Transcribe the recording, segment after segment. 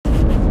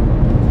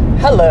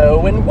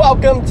Hello and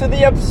welcome to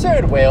the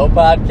Absurd Whale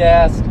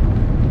Podcast.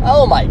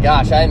 Oh my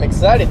gosh, I am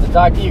excited to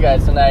talk to you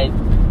guys tonight.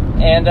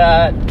 And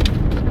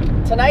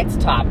tonight's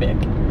topic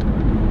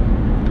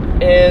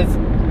is,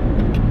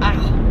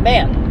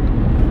 man,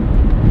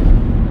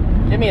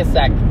 give me a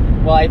sec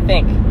while I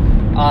think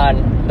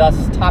on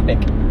this topic.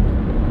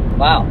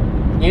 Wow,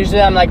 usually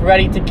I'm like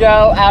ready to go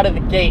out of the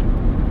gate.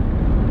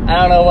 I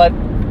don't know what,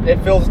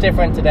 it feels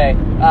different today.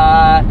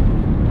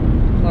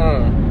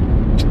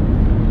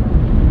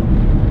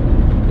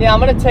 Yeah, I'm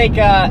gonna take,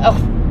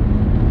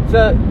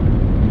 so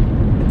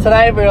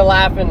tonight we were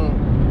laughing,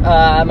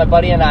 my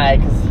buddy and I,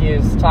 because he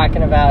was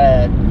talking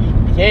about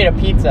he ate a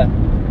pizza.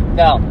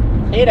 No,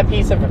 he ate a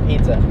piece of a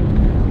pizza.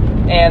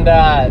 And,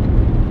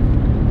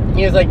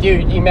 he was like,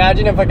 dude,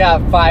 imagine if I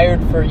got fired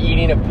for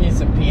eating a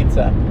piece of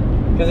pizza.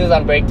 Because it was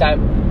on break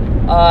time.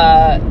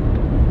 I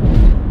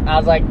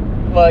was like,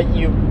 well,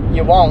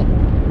 you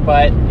won't,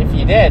 but if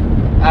you did,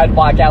 I'd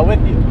walk out with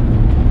you.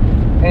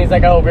 And he's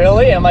like, oh,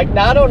 really? I'm like,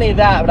 not only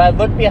that, but I'd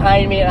look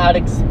behind me and I'd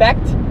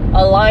expect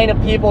a line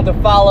of people to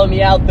follow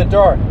me out the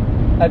door.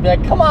 I'd be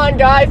like, come on,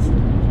 guys,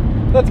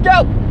 let's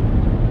go.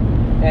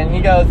 And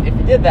he goes, if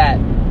you did that,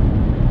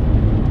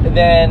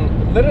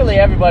 then literally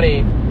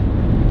everybody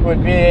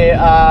would be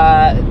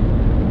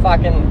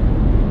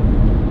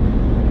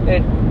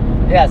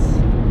yes,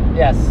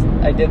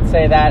 I did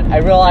say that. I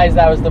realized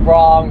that was the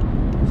wrong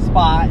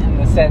spot in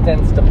the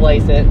sentence to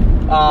place it.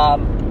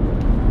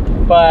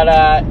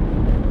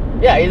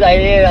 Yeah, he's like,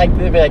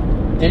 they'd be like,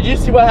 did you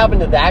see what happened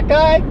to that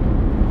guy?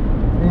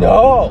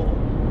 No.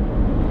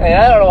 And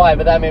I don't know why,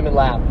 but that made me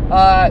laugh.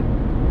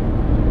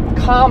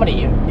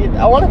 Comedy.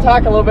 I want to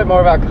talk a little bit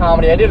more about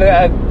comedy. I did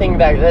a thing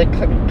that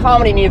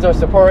comedy needs our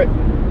support.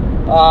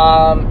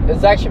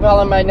 It's actually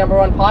probably my number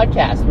one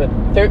podcast with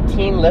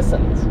 13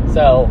 listens.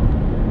 So,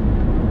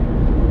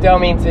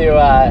 don't mean to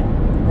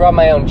rub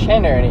my own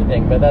chin or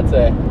anything, but it's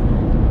a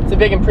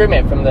big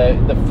improvement from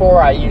the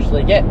 4 I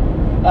usually get.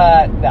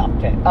 No,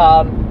 okay.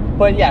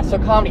 But yeah, so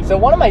comedy. So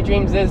one of my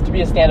dreams is to be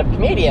a stand-up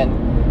comedian.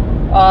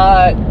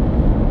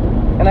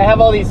 And I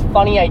have all these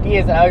funny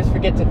ideas, and I always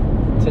forget to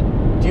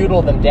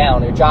doodle them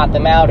down or jot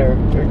them out or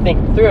think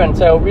through. And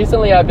so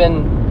recently I've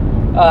been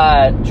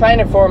trying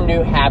to form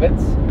new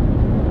habits.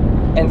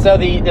 And so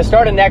the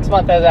start of next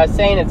month, as I was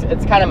saying,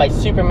 it's kind of my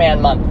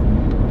Superman month,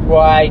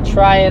 where I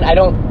try and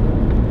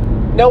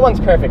no one's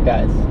perfect,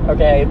 guys,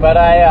 okay? But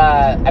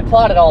I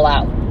plot it all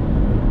out.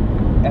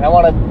 And I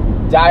want to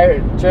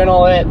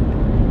journal it,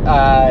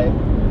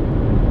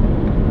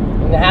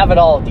 and have it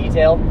all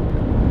detailed.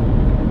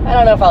 I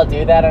don't know if I'll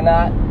do that or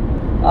not,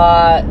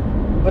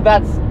 but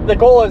the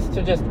goal is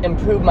to just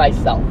improve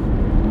myself,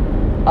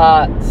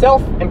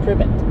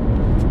 self-improvement.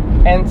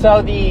 And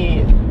so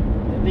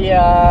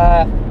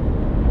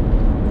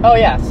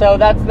so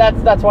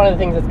that's one of the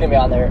things that's gonna be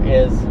on there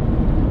is,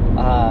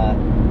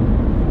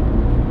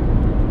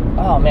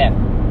 oh man,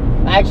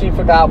 I actually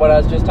forgot what I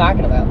was just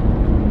talking about.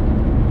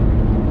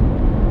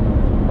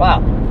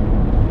 Wow.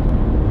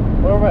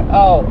 Where were, I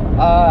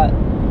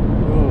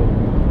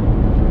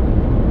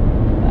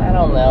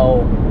don't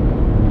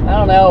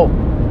know.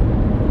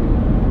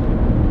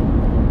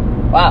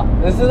 Wow,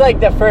 this is like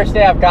the first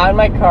day I've got in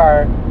my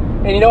car,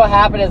 and you know what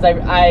happened is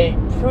I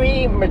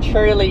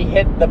prematurely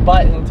hit the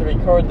button to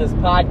record this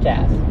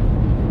podcast.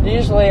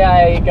 Usually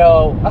I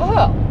go,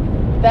 oh,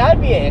 that'd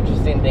be an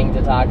interesting thing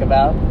to talk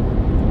about.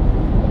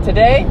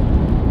 Today,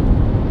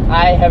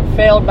 I have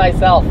failed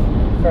myself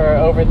for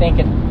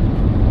overthinking.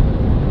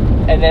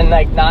 And then,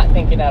 like, not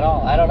thinking at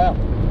all. I don't know.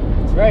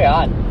 It's very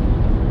odd.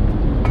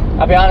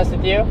 I'll be honest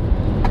with you.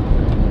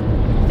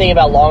 I'm thinking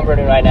about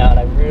longboarding right now, and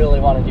I really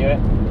want to do it.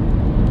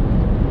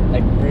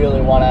 Like,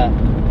 really want to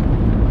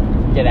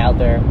get out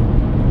there.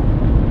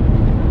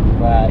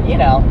 But,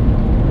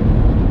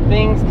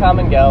 things come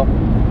and go.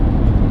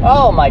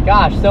 Oh, my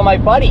gosh. So, my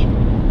buddy,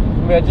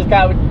 we're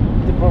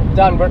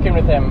done working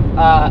with him.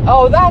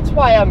 That's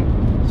why I'm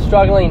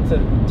struggling to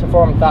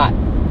form thought.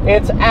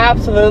 It's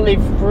absolutely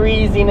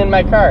freezing in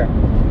my car.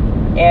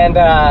 And,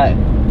 I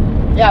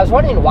was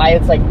wondering why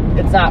it's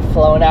not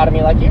flowing out of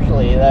me like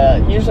usually.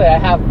 Usually I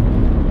have,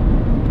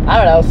 I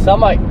don't know,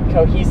 somewhat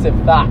cohesive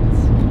thoughts.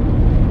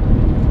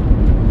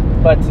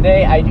 But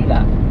today I do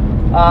not.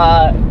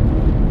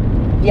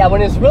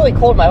 When it's really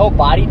cold, my whole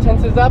body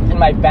tenses up and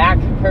my back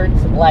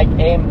hurts like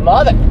a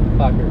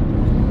motherfucker.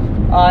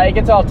 It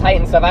gets all tight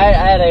and stuff. I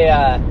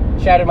had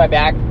shattered my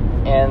back,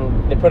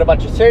 and they put a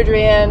bunch of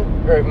surgery in,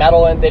 or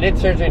metal in. They did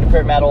surgery to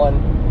put metal in,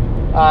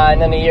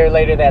 and then a year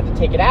later they had to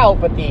take it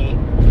out. But the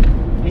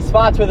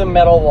spots where the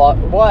metal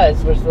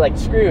was like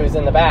screws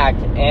in the back,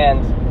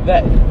 and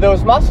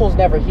those muscles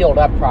never healed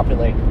up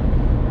properly.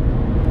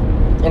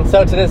 And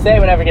so to this day,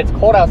 whenever it gets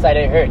cold outside,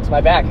 it hurts.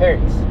 My back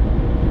hurts.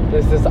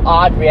 There's this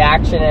odd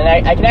reaction, and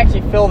I can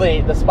actually feel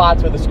the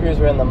spots where the screws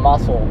were in the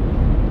muscle.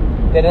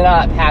 They did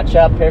not patch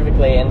up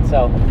perfectly, and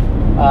so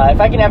if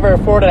I can ever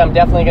afford it, I'm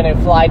definitely going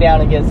to fly down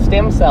and get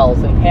stem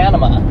cells in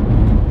Panama,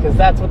 because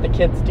that's what the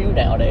kids do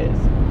nowadays.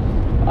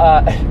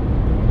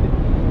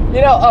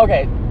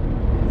 Okay,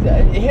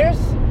 here's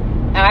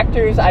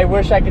actors I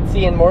wish I could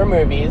see in more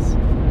movies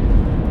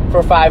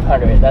for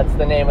 500. That's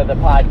the name of the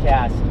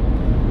podcast.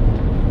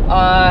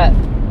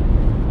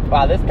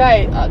 Wow, this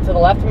guy to the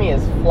left of me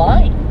is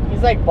flying.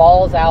 He's like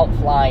balls out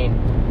flying,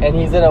 and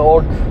he's in an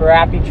old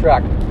crappy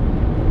truck.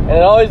 And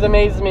it always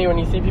amazes me when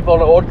you see people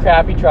in old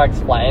crappy trucks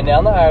flying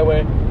down the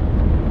highway.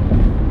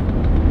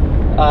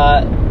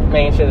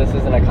 Making sure this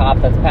isn't a cop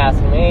that's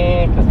passing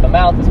me because the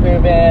mouth is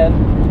moving,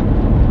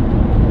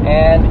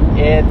 and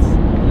it's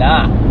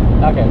not.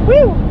 Okay,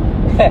 woo!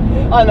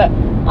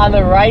 on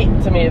the right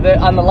to me,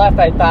 on the left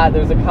I thought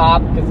there was a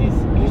cop because he's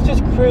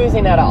just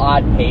cruising at an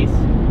odd pace.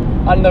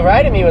 On the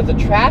right of me was a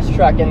trash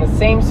truck in the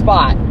same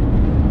spot.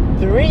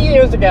 3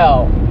 years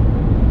ago,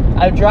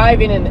 I'm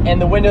driving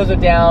and the windows are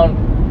down,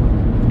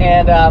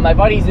 and my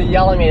buddies are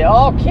yelling at me,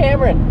 "Oh,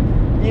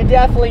 Cameron, you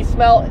definitely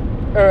smell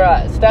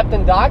or stepped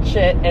in dog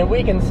shit, and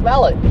we can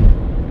smell it."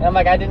 And I'm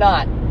like, I did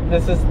not.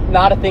 This is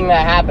not a thing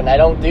that happened. I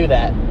don't do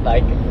that.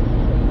 Like,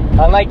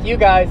 unlike you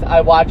guys,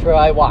 I watch where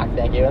I walk.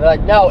 Thank you. And they're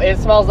like, no, it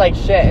smells like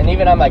shit. And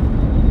even I'm like,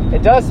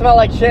 it does smell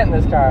like shit in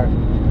this car.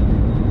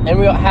 And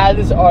we had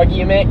this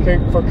argument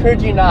for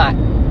could you not,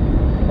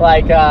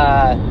 like,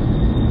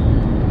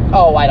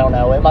 oh, I don't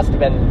know. It must have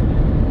been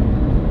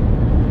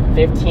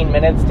 15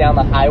 minutes down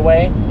the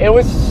highway. It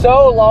was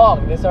so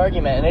long, this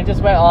argument, and it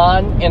just went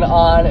on and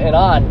on and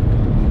on.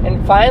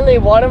 And finally,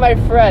 one of my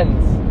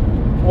friends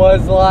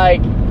was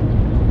like,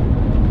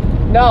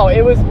 no,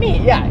 it was me.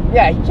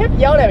 Yeah, he kept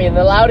yelling at me, and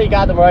the louder he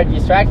got, the more I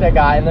distracted I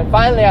got. And then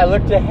finally, I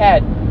looked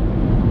ahead.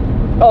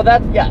 Oh,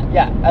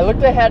 yeah. I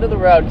looked ahead of the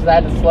road because I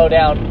had to slow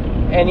down.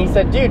 And he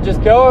said, dude,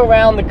 just go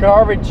around the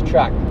garbage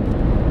truck.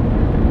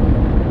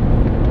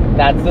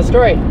 That's the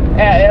story.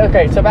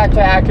 Okay, so back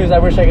to actors I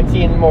wish I could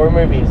see in more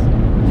movies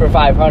for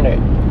 500.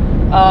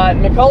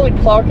 Macaulay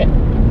Culkin.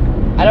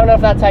 I don't know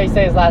if that's how you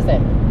say his last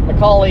name.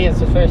 Macaulay is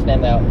his first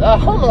name, though. The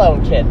Home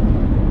Alone kid.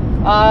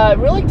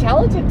 Really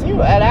talented,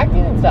 too, at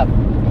acting and stuff.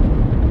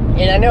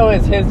 And I know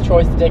it's his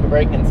choice to take a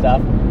break and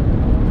stuff.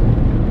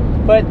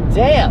 But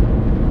damn,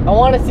 I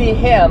want to see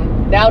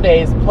him,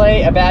 nowadays,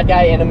 play a bad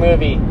guy in a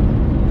movie.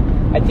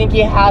 I think he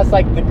has,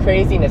 like, the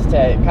craziness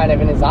to kind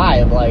of in his eye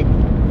of, like,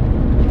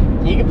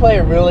 he could play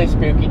a really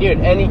spooky dude.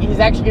 And he's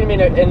actually going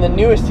to be in the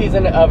newest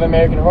season of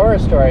American Horror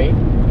Story.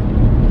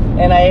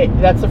 And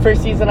that's the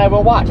first season I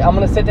will watch. I'm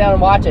going to sit down and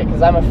watch it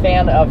because I'm a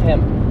fan of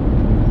him.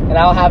 And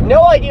I'll have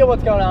no idea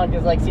what's going on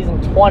because, like, season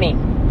 20.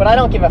 But I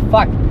don't give a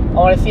fuck. I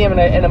want to see him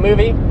in a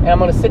movie, and I'm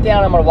going to sit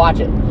down and I'm going to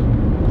watch it.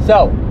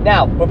 So,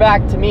 now, we're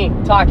back to me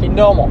talking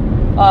normal.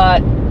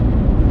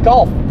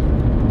 Golf.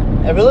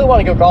 I really want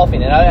to go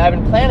golfing, and I've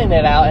been planning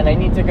it out, and I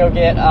need to go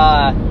get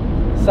a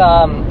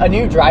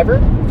new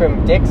driver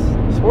from Dick's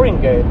Sporting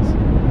Goods.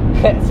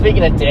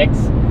 Speaking of Dick's,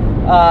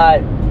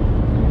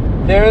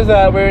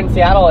 we're in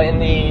Seattle in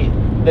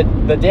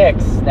the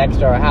Dick's next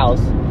to our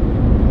house.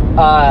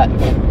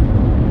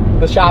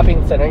 The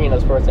shopping center,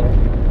 sports center,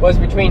 was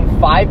between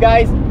Five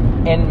Guys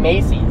and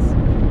Macy's.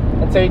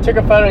 And so he took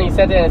a photo and he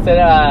sent it and it said,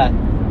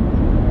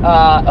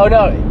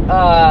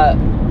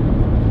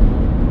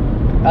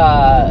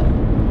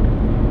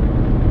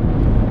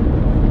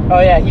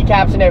 he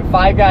captioned it,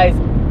 Five Guys,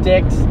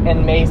 Dick's,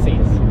 and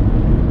Macy's.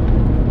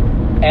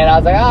 And I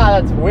was like,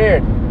 that's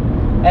weird.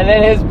 And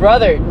then his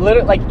brother,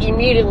 literally, like,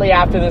 immediately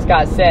after this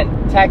got sent,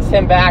 texted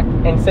him back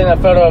and sent a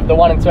photo of the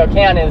one in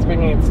Spokane, and it's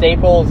between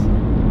Staples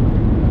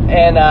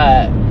and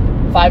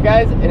Five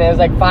Guys, and it was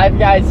like Five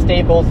Guys,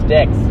 Staples,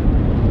 Dick's.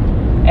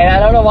 And I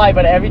don't know why,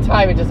 but every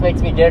time it just makes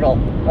me giggle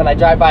when I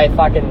drive by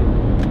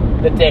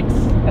the Dick's.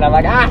 And I'm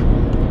like,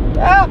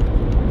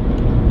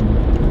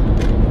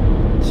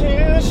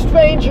 Two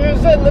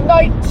strangers in the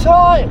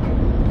nighttime.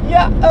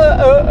 Yeah,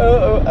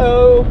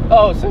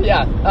 Oh, so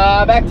yeah,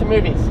 back to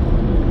movies.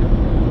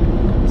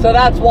 So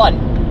that's one.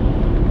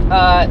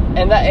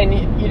 And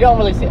you don't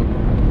really see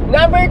them.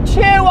 Number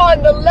 2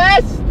 on the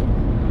list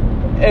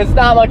is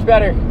not much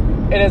better.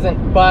 It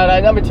isn't.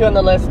 But number 2 on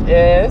the list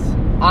is,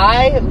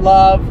 I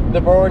love the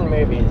Bourne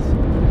movies.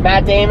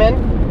 Matt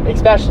Damon,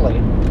 especially.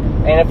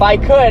 And if I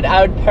could,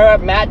 I would pair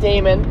up Matt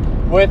Damon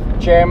with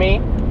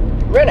Jeremy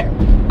Renner.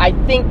 I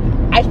think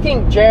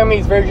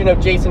Jeremy's version of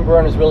Jason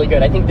Bourne is really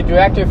good. I think the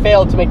director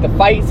failed to make the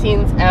fight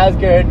scenes as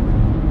good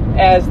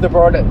as the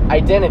Bourne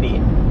identity.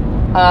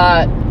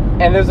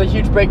 And there's a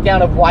huge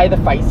breakdown of why the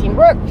fight scene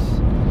works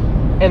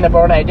in the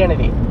Bourne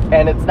identity.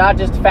 And it's not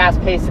just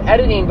fast-paced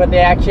editing, but they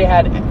actually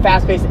had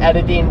fast-paced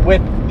editing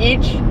with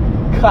each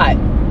cut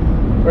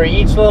or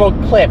each little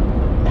clip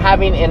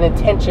having an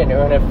intention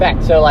or an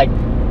effect. So, like,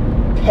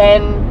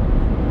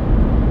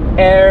 pen,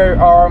 air,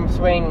 arm,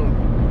 swing,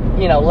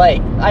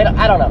 leg.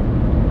 I don't know.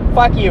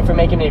 Fuck you for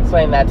making me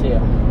explain that to you.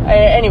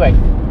 Anyway,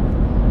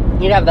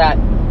 you'd have that.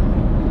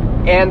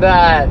 And,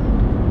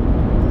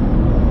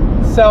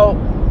 so,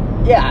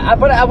 yeah,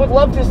 but I would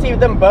love to see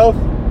them both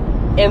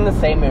in the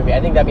same movie.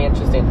 I think that'd be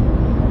interesting.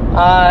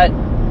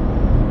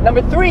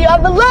 Number 3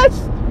 on the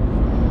list!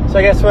 So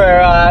I guess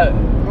we're,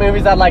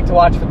 movies I'd like to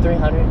watch for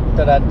 300.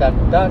 I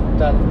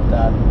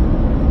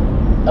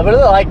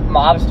really like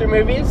mobster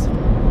movies.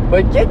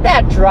 But get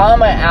that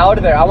drama out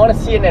of there. I want to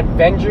see an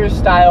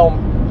Avengers-style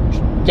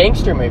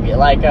gangster movie.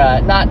 Like,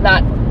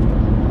 not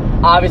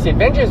obviously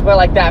Avengers, but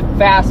like that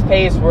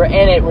fast-paced, we're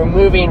in it, we're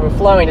moving, we're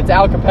flowing. It's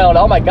Al Capone.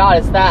 Oh my God,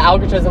 it's that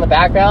Alcatraz in the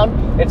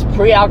background. It's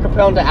pre-Al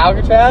Capone to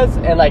Alcatraz.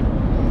 And like,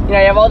 you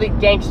have all these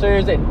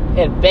gangsters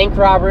and bank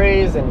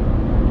robberies and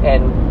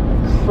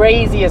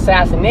crazy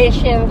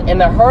assassinations. And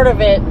the heart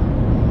of it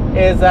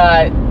is,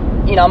 I'm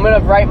going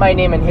to write my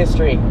name in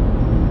history.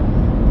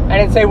 I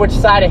didn't say which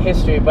side of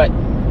history, but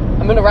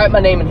I'm going to write my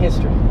name in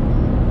history.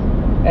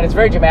 And it's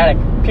very dramatic.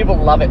 People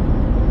love it.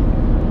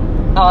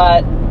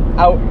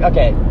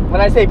 Okay,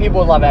 when I say people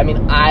would love it, I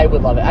mean I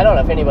would love it. I don't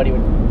know if anybody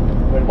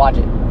would watch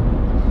it.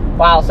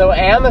 Wow, so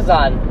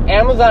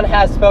Amazon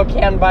has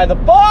Spokane by the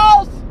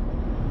balls!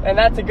 And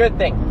that's a good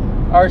thing.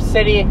 Our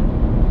city,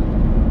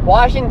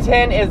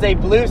 Washington, is a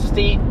blue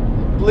state,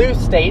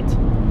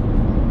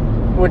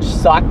 which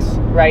sucks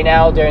right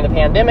now during the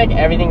pandemic.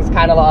 Everything's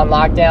kind of on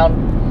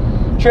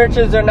lockdown.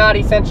 Churches are not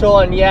essential,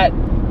 and yet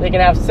they can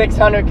have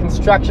 600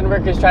 construction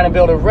workers trying to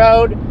build a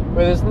road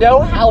where there's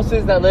no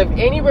houses that live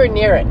anywhere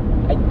near it.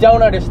 I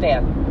don't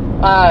understand.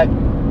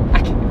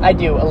 I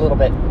do a little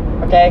bit,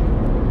 okay?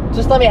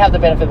 Just let me have the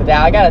benefit of the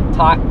doubt. I gotta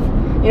talk.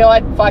 You know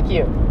what? Fuck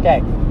you.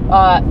 Okay.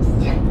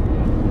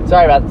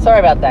 Sorry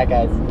about that,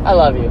 guys. I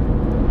love you.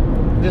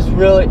 Just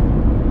really,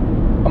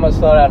 I'm gonna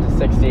slow down to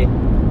 60.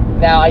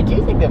 Now, I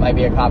do think there might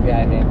be a cop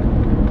behind me.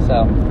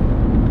 So.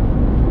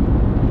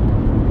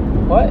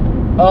 What?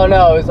 Oh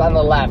no, it was on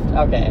the left.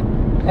 Okay.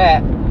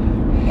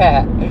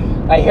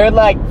 I heard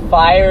like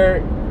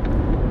fire,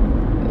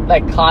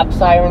 like cop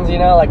sirens,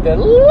 like the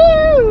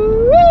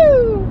woo,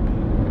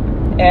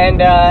 woo.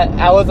 And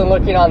I wasn't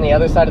looking on the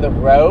other side of the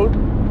road,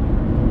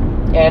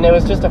 and it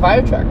was just a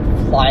fire truck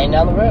flying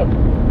down the road.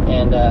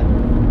 And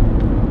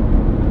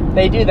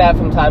they do that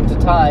from time to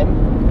time.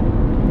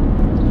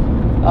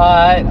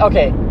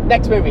 Okay,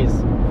 next movies.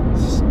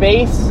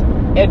 Space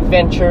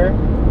adventure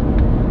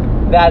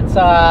that's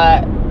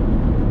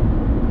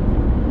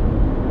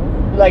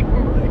like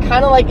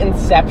kind of like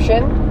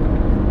Inception,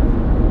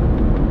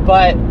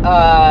 but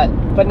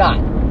not.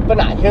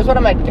 Here's what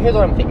I'm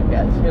thinking,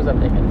 guys. Here's what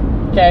I'm thinking.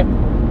 Okay,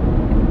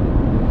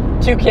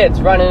 2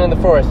 kids running in the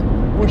forest.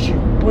 Whoosh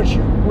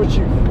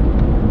you.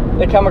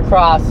 They come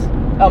across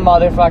a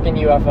motherfucking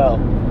UFO,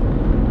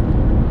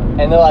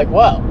 and they're like,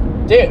 "Whoa,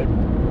 dude,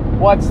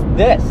 what's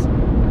this?"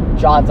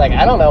 John's like,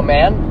 "I don't know,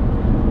 man.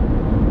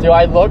 Do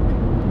I look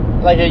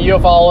like a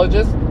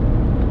ufologist?"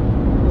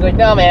 He's like,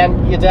 "No,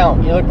 man, you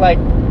don't. You look like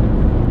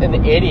an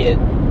idiot."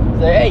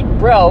 He's like, "Hey,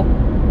 bro,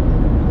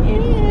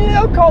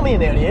 don't call me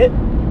an idiot.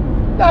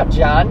 No,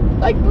 John.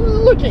 Like,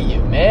 look at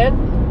you, man.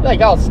 You're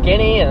like all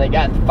skinny and they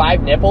got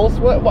 5 nipples.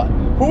 What?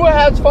 Who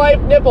has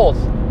 5 nipples?"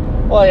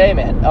 Well, hey,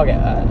 man. Okay,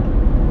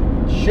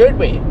 should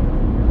we?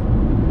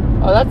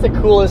 Oh, that's the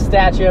coolest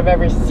statue I've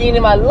ever seen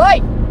in my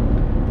life.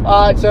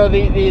 So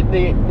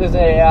there's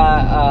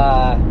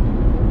a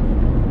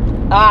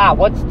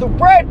what's the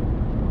word?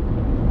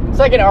 It's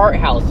like an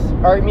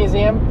art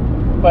museum,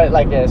 but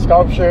like a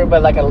sculpture,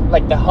 but like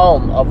the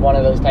home of one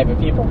of those type of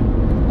people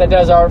that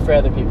does art for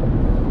other people.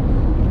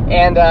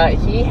 And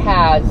he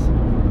has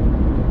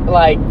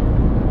like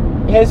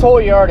his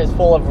whole yard is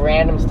full of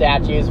random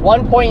statues.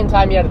 One point in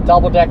time, he had a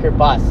double-decker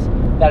bus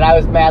that I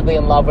was madly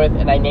in love with,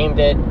 and I named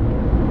it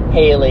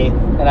Haley.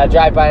 And I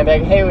drive by and be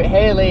like, "Hey,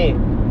 Haley."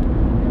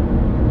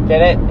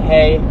 Get it?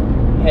 Hey,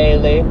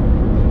 Haley.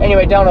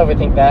 Anyway, don't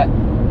overthink that.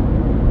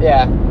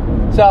 Yeah.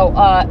 So,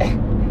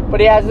 but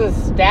he has this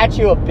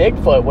statue of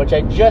Bigfoot, which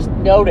I just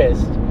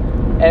noticed,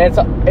 and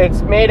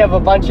it's made of a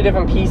bunch of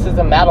different pieces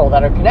of metal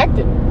that are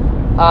connected,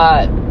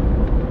 kind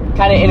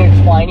of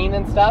intertwining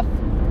and stuff.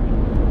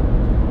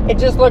 It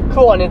just looked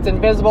cool, and it's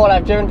invisible, and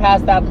I've driven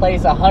past that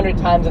place 100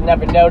 times and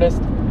never noticed.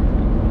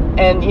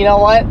 And you know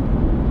what?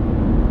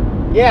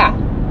 Yeah,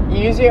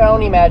 use your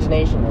own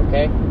imagination,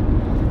 okay?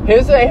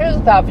 Here's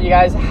a thought for you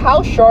guys.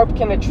 How sharp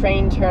can a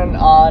train turn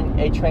on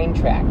a train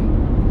track?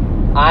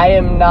 I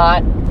am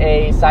not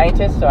a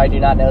scientist, so I do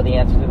not know the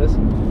answer to this.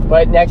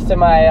 But next to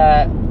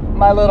my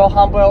my little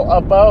humble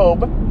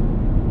abode,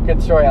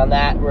 good story on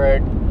that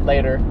word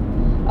later.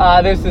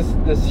 There's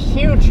this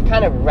huge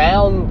kind of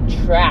round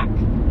track,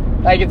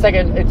 like it's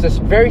a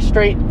very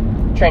straight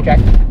train track,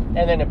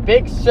 and then a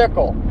big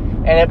circle,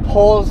 and it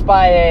pulls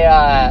by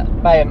a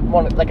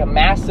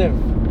massive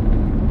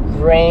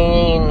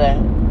grain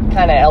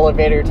kind of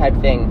elevator type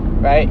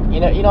thing, right? You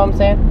know what I'm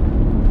saying?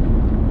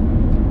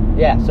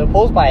 Yeah, so it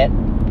pulls by it,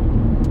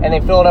 and they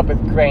fill it up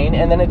with grain,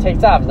 and then it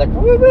takes off. It's like,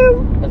 woo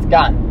woo, it's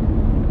gone.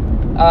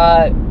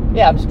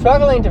 Yeah, I'm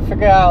struggling to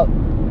figure out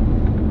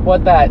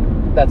what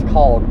that's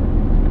called.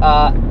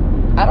 I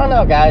don't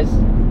know, guys.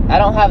 I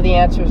don't have the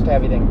answers to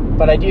everything,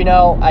 but I do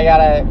know I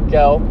gotta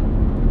go.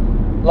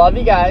 Love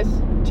you guys.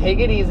 Take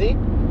it easy.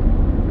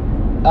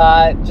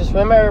 Just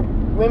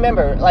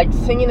remember, like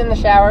singing in the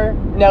shower,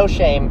 no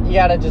shame. You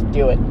gotta just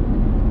do it.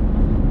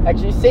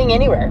 Actually, sing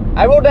anywhere.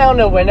 I roll down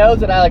the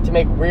windows and I like to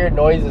make weird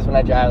noises when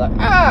I drive, like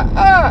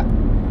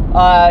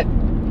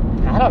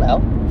I don't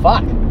know.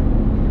 Fuck.